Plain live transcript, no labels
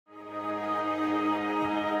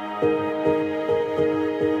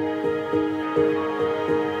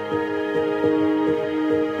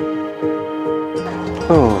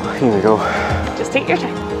Oh, here we go. Just take your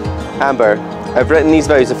time. Amber, I've written these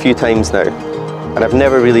vows a few times now, and I've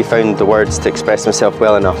never really found the words to express myself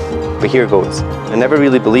well enough. But here goes. I never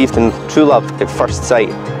really believed in true love at first sight,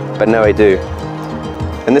 but now I do.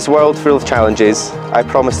 In this world full of challenges, I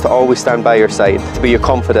promise to always stand by your side, to be your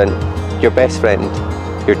confidant, your best friend,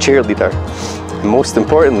 your cheerleader, and most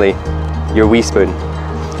importantly, your wee spoon,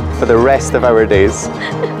 for the rest of our days.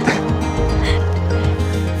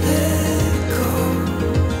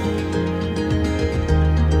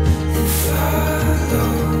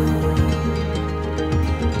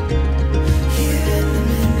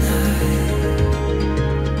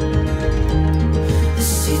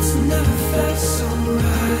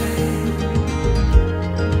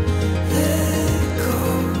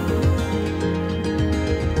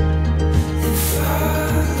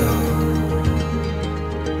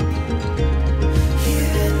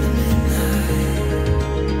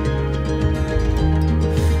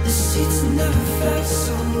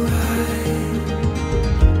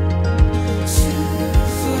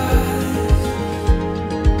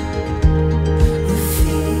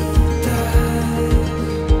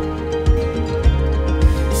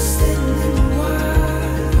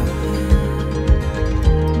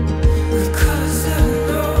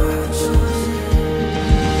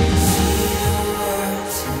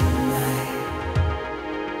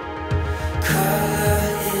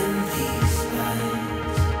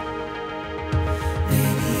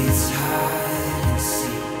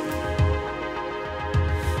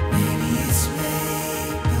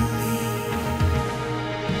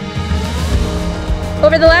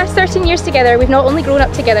 Over the last 13 years together, we've not only grown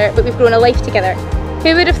up together, but we've grown a life together.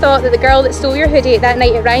 Who would have thought that the girl that stole your hoodie that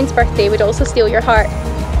night at Ryan's birthday would also steal your heart?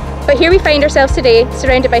 But here we find ourselves today,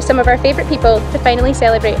 surrounded by some of our favourite people to finally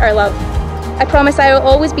celebrate our love. I promise I will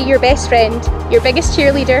always be your best friend, your biggest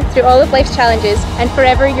cheerleader through all of life's challenges, and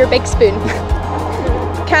forever your big spoon.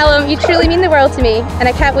 Callum, you truly mean the world to me, and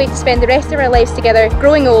I can't wait to spend the rest of our lives together,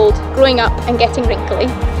 growing old, growing up, and getting wrinkly.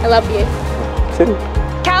 I love you.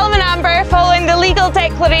 Callum and Amber, following the legal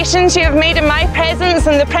declarations you have made in my presence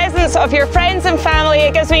and the presence of your friends and family,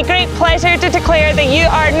 it gives me great pleasure to declare that you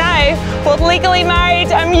are now both legally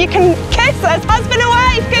married and you can kiss as husband and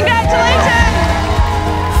wife. Congratulations!